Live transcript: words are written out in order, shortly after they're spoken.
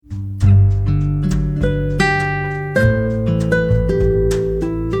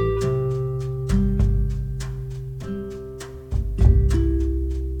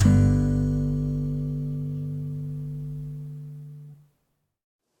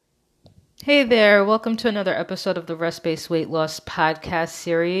Hey there, welcome to another episode of the Rest Based Weight Loss Podcast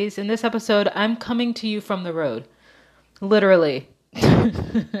series. In this episode, I'm coming to you from the road. Literally.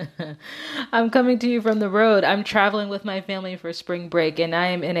 I'm coming to you from the road. I'm traveling with my family for spring break, and I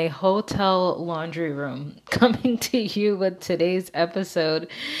am in a hotel laundry room coming to you with today's episode.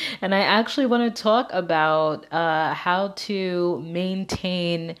 And I actually want to talk about how to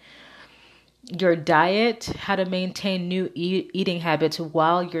maintain your diet, how to maintain new eating habits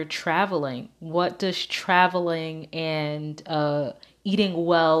while you're traveling. What does traveling and eating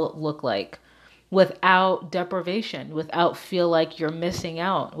well look like without deprivation, without feel like you're missing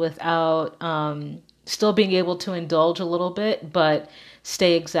out, without still being able to indulge a little bit, but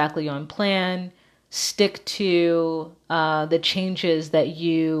stay exactly on plan, stick to the changes that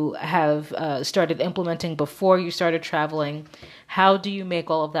you have started implementing before you started traveling. How do you make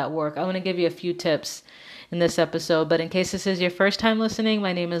all of that work? I want to give you a few tips in this episode, but in case this is your first time listening,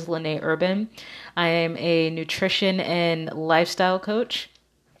 my name is Lene Urban. I am a nutrition and lifestyle coach,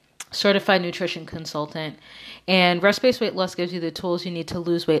 certified nutrition consultant, and Rest-Based Weight Loss gives you the tools you need to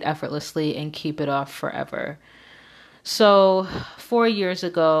lose weight effortlessly and keep it off forever. So 4 years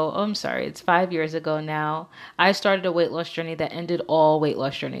ago, it's 5 years ago now, I started a weight loss journey that ended all weight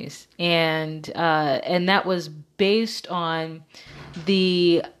loss journeys. And that was based on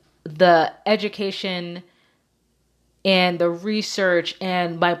the education and the research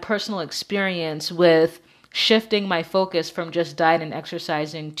and my personal experience with shifting my focus from just diet and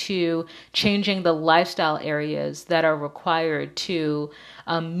exercising to changing the lifestyle areas that are required to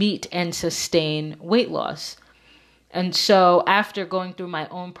meet and sustain weight loss. And so after going through my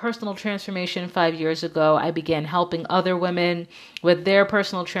own personal transformation 5 years ago, I began helping other women with their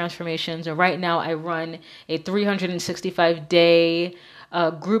personal transformations. And right now I run a 365-day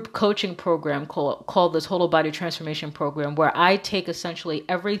group coaching program called the Total Body Transformation Program, where I take essentially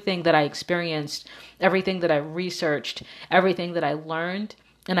everything that I experienced, everything that I researched, everything that I learned,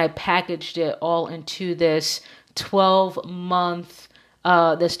 and I packaged it all into this 12-month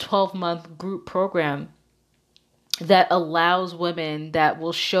group program that allows women, that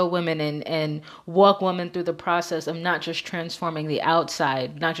will show women and walk women through the process of not just transforming the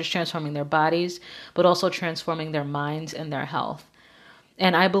outside, not just transforming their bodies, but also transforming their minds and their health.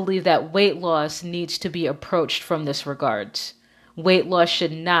 And I believe that weight loss needs to be approached from this regards. Weight loss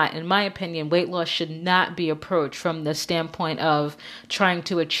should not, in my opinion, weight loss should not be approached from the standpoint of trying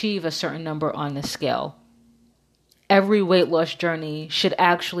to achieve a certain number on the scale. Every weight loss journey should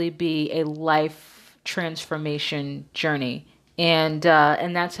actually be a life transformation journey. And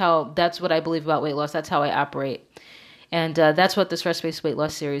that's what I believe about weight loss. That's how I operate. And that's what this Rest-Based Weight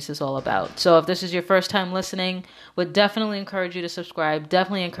Loss series is all about. So if this is your first time listening, would definitely encourage you to subscribe.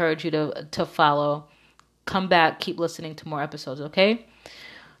 Definitely encourage you to follow. Come back, keep listening to more episodes, okay?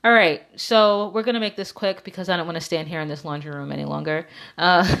 All right, so we're going to make this quick because I don't want to stand here in this laundry room any longer.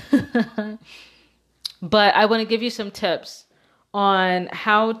 But I want to give you some tips on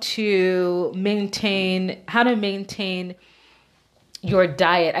how to maintain your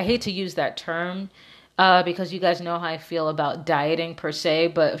diet. I hate to use that term because you guys know how I feel about dieting per se,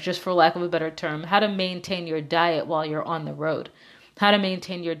 but just for lack of a better term, how to maintain your diet while you're on the road, how to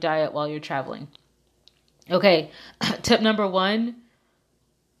maintain your diet while you're traveling. Okay, tip number one,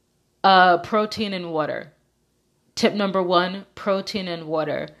 protein and water. Tip number one, protein and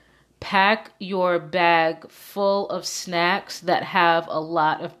water. Pack your bag full of snacks that have a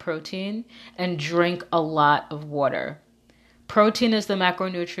lot of protein and drink a lot of water. Protein is the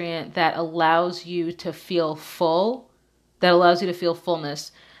macronutrient that allows you to feel full, that allows you to feel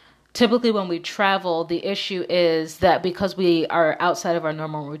fullness. Typically when we travel, the issue is that because we are outside of our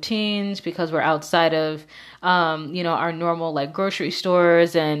normal routines, because we're outside of, our normal like grocery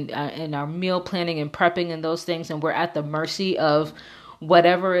stores and our meal planning and prepping and those things, and we're at the mercy of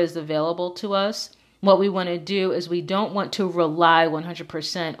whatever is available to us. What we want to do is we don't want to rely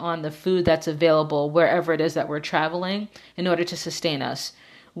 100% on the food that's available wherever it is that we're traveling in order to sustain us.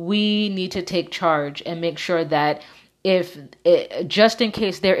 We need to take charge and make sure that just in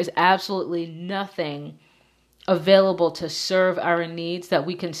case there is absolutely nothing available to serve our needs, that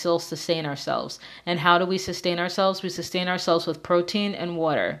we can still sustain ourselves. And how do we sustain ourselves? We sustain ourselves with protein and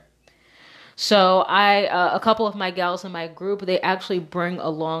water. So a couple of my gals in my group, they actually bring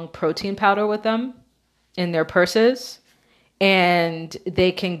along protein powder with them in their purses, and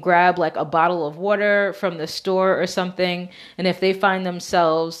they can grab like a bottle of water from the store or something. And if they find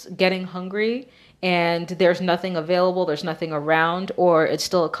themselves getting hungry and there's nothing available, there's nothing around, or it's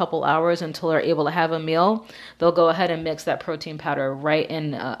still a couple hours until they're able to have a meal, they'll go ahead and mix that protein powder right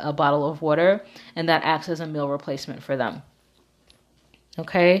in a bottle of water, and that acts as a meal replacement for them.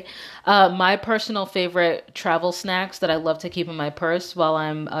 Okay. My personal favorite travel snacks that I love to keep in my purse while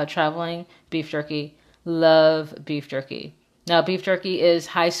I'm traveling, beef jerky. Love beef jerky. Now, beef jerky is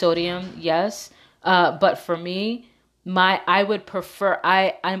high sodium, yes. But for me, I would prefer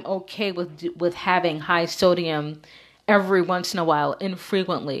I'm okay with having high sodium every once in a while,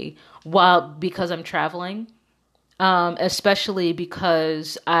 infrequently, while because I'm traveling. Especially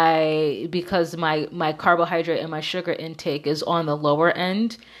because my carbohydrate and my sugar intake is on the lower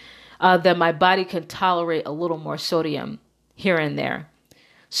end, then my body can tolerate a little more sodium here and there.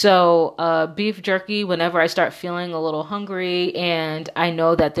 So beef jerky, whenever I start feeling a little hungry and I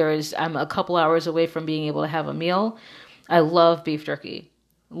know that I'm a couple hours away from being able to have a meal, I love beef jerky.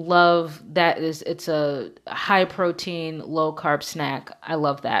 Love that it's a high protein, low carb snack. I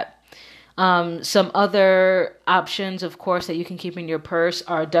love that. Some other options, of course, that you can keep in your purse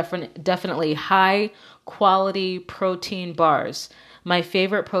are definitely high quality protein bars. My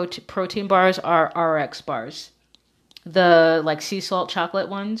favorite protein bars are RX bars, the like sea salt chocolate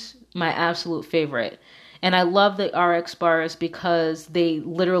ones, my absolute favorite. And I love the RX bars because they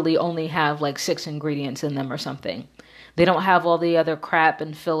literally only have like 6 ingredients in them or something. They don't have all the other crap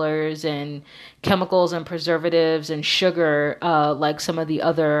and fillers and chemicals and preservatives and sugar like some of the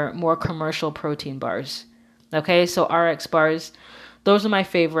other more commercial protein bars. Okay, so RX bars, those are my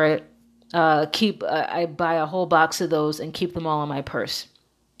favorite. I buy a whole box of those and keep them all in my purse.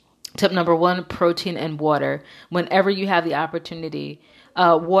 Tip number one, protein and water. Whenever you have the opportunity,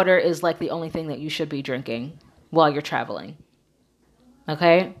 water is like the only thing that you should be drinking while you're traveling.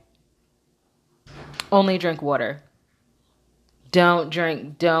 Okay? Only drink water. Don't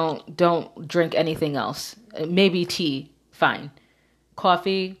drink anything else. Maybe tea, fine.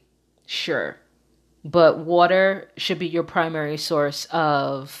 Coffee, sure. But water should be your primary source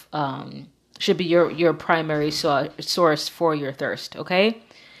should be your primary source for your thirst, okay?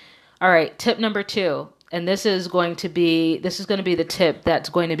 All right, tip number two, and this is going to be the tip that's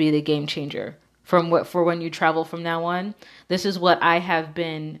going to be the game changer for when you travel from now on. This is what I have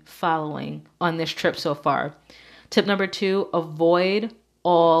been following on this trip so far. Tip number two, avoid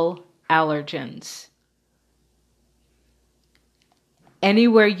all allergens.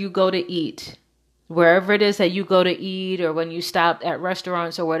 Anywhere you go to eat, wherever it is that you go to eat or when you stop at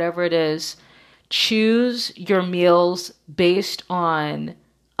restaurants or whatever it is, choose your meals based on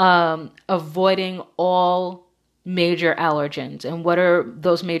avoiding all major allergens. And what are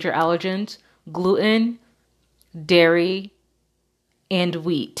those major allergens? Gluten, dairy, and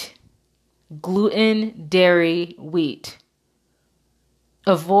wheat. Gluten, dairy, wheat.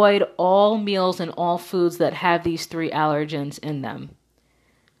 Avoid all meals and all foods that have these three allergens in them.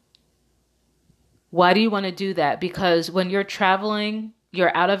 Why do you want to do that? Because when you're traveling,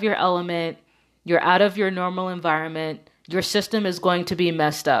 you're out of your element, you're out of your normal environment, your system is going to be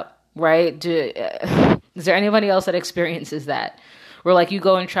messed up, right? Is there anybody else that experiences that? Where like you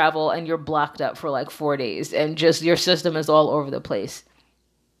go and travel and you're blocked up for like 4 days and just your system is all over the place.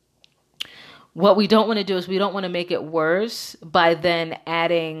 What we don't want to do is we don't want to make it worse by then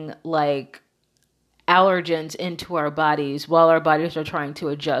adding like allergens into our bodies while our bodies are trying to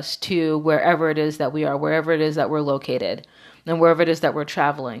adjust to wherever it is that we are, wherever it is that we're located, and wherever it is that we're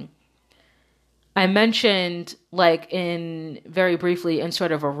traveling. I mentioned like very briefly in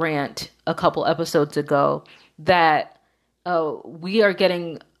sort of a rant a couple episodes ago that we are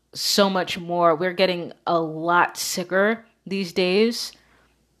getting we're getting a lot sicker these days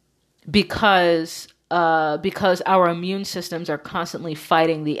because our immune systems are constantly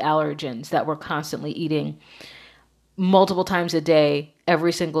fighting the allergens that we're constantly eating multiple times a day,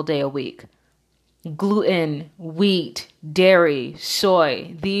 every single day a week. Gluten, wheat, dairy,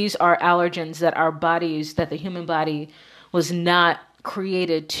 soy, these are allergens that the human body was not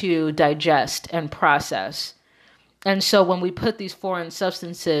created to digest and process. And so when we put these foreign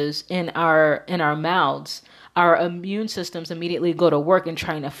substances in our mouths, our immune systems immediately go to work in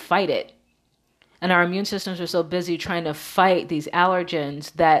trying to fight it. And our immune systems are so busy trying to fight these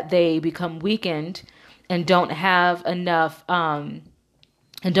allergens that they become weakened and don't have enough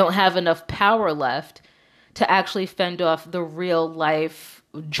power left to actually fend off the real life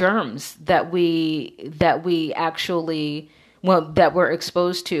germs that we actually that we're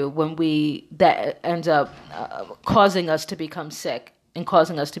exposed to that ends up causing us to become sick and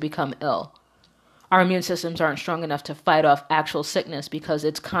causing us to become ill. Our immune systems aren't strong enough to fight off actual sickness because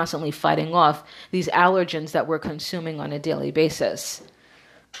it's constantly fighting off these allergens that we're consuming on a daily basis.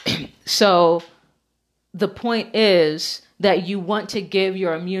 So the point is that you want to give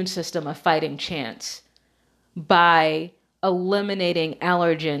your immune system a fighting chance by eliminating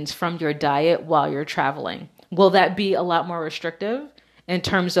allergens from your diet while you're traveling. Will that be a lot more restrictive? in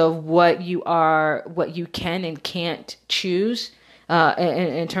terms of what you can and can't choose,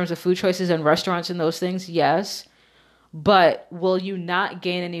 in terms of food choices and restaurants and those things, yes. But will you not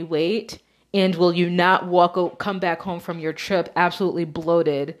gain any weight? And will you not come back home from your trip absolutely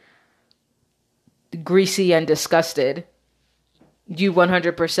bloated, greasy, and disgusted? You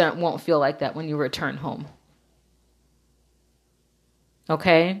 100% won't feel like that when you return home.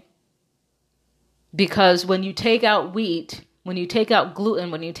 Okay? Because when you take out wheat, when you take out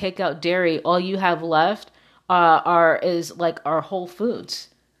gluten, when you take out dairy, all you have left are whole foods.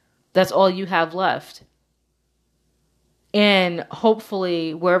 That's all you have left. And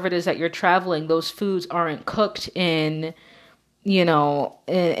hopefully, wherever it is that you're traveling, those foods aren't cooked in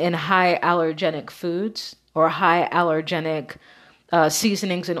high allergenic foods or high allergenic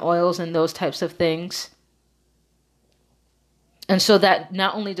seasonings and oils and those types of things. And so that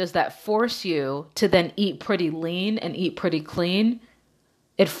not only does that force you to then eat pretty lean and eat pretty clean,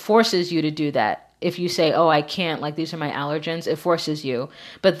 it forces you to do that. If you say, oh, I can't, like these are my allergens, it forces you.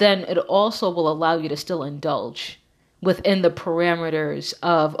 But then it also will allow you to still indulge within the parameters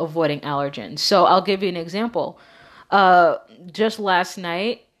of avoiding allergens. So I'll give you an example. Just last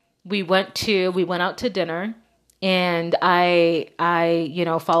night, we went out to dinner, and I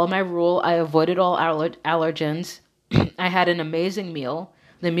followed my rule. I avoided all allergens. I had an amazing meal.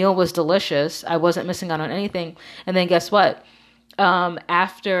 The meal was delicious. I wasn't missing out on anything. And then guess what?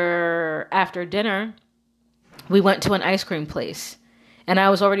 After dinner, we went to an ice cream place. And I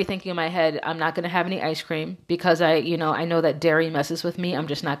was already thinking in my head, I'm not going to have any ice cream because I know that dairy messes with me. I'm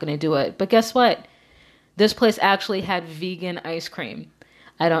just not going to do it. But guess what? This place actually had vegan ice cream.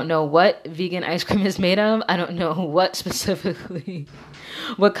 I don't know what vegan ice cream is made of. I don't know what specifically,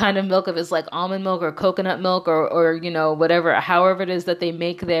 what kind of milk, if it's like almond milk or coconut milk or whatever, however it is that they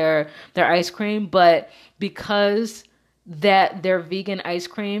make their ice cream. But because that their vegan ice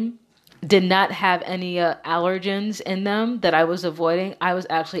cream did not have any allergens in them that I was avoiding, I was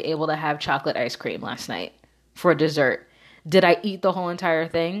actually able to have chocolate ice cream last night for dessert. Did I eat the whole entire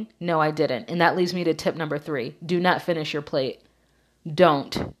thing? No, I didn't. And that leads me to tip number 3. Do not finish your plate.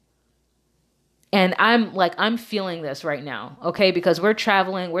 Don't. And I'm feeling this right now, okay? Because we're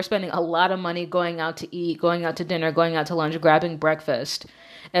traveling, we're spending a lot of money going out to eat, going out to dinner, going out to lunch, grabbing breakfast.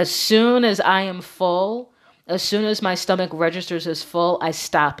 As soon as I am full, as soon as my stomach registers as full, I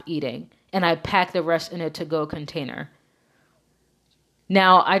stop eating and I pack the rest in a to-go container.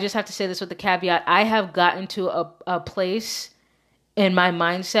 Now, I just have to say this with the caveat. I have gotten to a place in my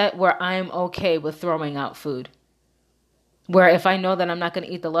mindset where I'm okay with throwing out food. Where if I know that I'm not going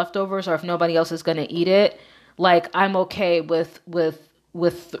to eat the leftovers or if nobody else is going to eat it, like I'm okay with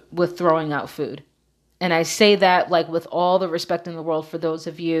throwing out food. And I say that like with all the respect in the world for those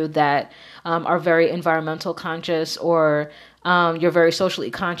of you that are very environmental conscious or you're very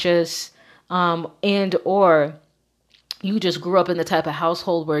socially conscious and or you just grew up in the type of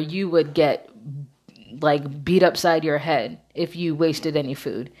household where you would get like beat upside your head if you wasted any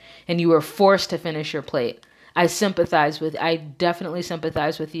food and you were forced to finish your plate. I definitely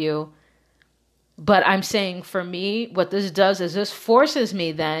sympathize with you. But I'm saying for me, what this does is this forces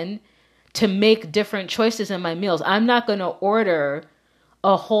me then to make different choices in my meals. I'm not going to order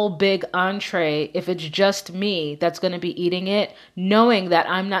a whole big entree if it's just me that's going to be eating it, knowing that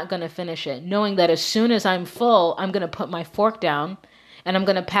I'm not going to finish it, knowing that as soon as I'm full, I'm going to put my fork down and I'm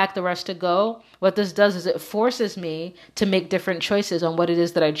going to pack the rest to go. What this does is it forces me to make different choices on what it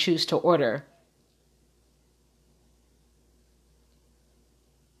is that I choose to order.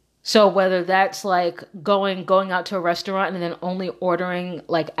 So whether that's like going out to a restaurant and then only ordering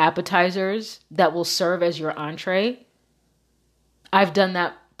like appetizers that will serve as your entree, I've done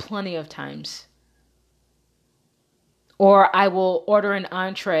that plenty of times. Or I will order an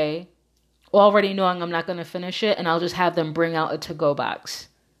entree already knowing I'm not going to finish it and I'll just have them bring out a to-go box.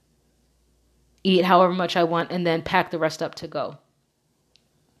 Eat however much I want and then pack the rest up to go.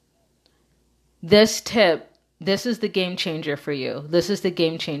 This tip, this is the game changer for you. This is the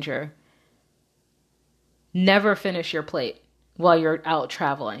game changer. Never finish your plate while you're out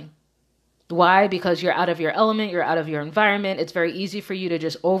traveling. Why? Because you're out of your element, you're out of your environment. It's very easy for you to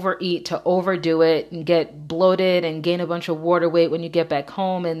just overeat, to overdo it and get bloated and gain a bunch of water weight when you get back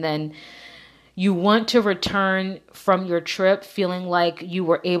home. And then you want to return from your trip feeling like you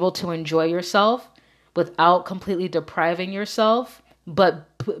were able to enjoy yourself without completely depriving yourself, but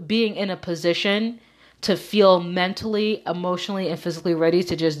being in a position to feel mentally, emotionally, and physically ready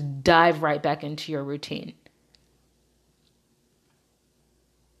to just dive right back into your routine.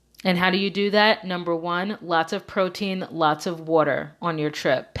 And how do you do that? Number 1, lots of protein, lots of water on your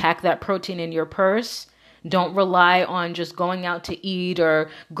trip. Pack that protein in your purse. Don't rely on just going out to eat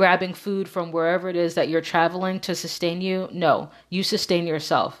or grabbing food from wherever it is that you're traveling to sustain you. No, you sustain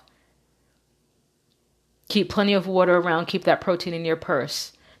yourself. Keep plenty of water around. Keep that protein in your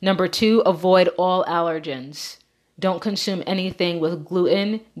purse. Number 2, avoid all allergens. Don't consume anything with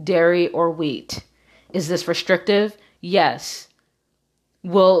gluten, dairy, or wheat. Is this restrictive? Yes.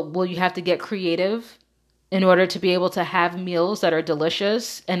 Will you have to get creative in order to be able to have meals that are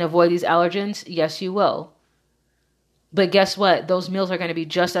delicious and avoid these allergens? Yes, you will. But guess what? Those meals are going to be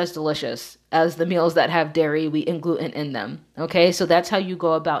just as delicious as the meals that have dairy, wheat, and gluten in them. Okay, so that's how you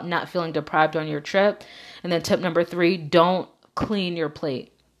go about not feeling deprived on your trip. And then tip number 3, don't clean your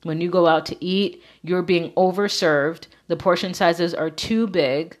plate. When you go out to eat, you're being overserved. The portion sizes are too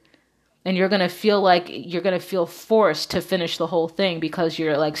big. And you're going to feel forced to finish the whole thing because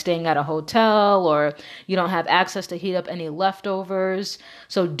you're like staying at a hotel or you don't have access to heat up any leftovers.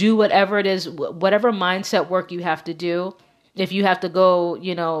 So do whatever it is, whatever mindset work you have to do. If you have to go,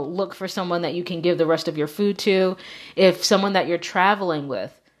 look for someone that you can give the rest of your food to, if someone that you're traveling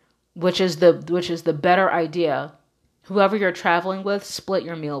with, which is the better idea, whoever you're traveling with, split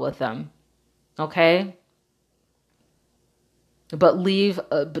your meal with them. Okay? But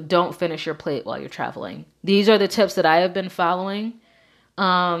don't finish your plate while you're traveling. These are the tips that I have been following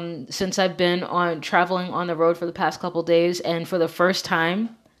since I've been traveling on the road for the past couple days. And for the first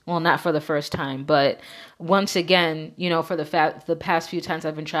time, well, not for the first time, but once again, for the past few times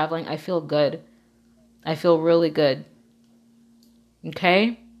I've been traveling, I feel good. I feel really good.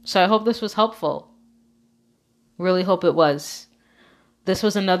 Okay? So I hope this was helpful. Really hope it was. This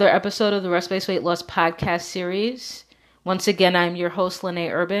was another episode of the Rest-Based Weight Loss podcast series. Once again, I'm your host,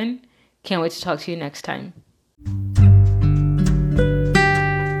 Lene Urban. Can't wait to talk to you next time.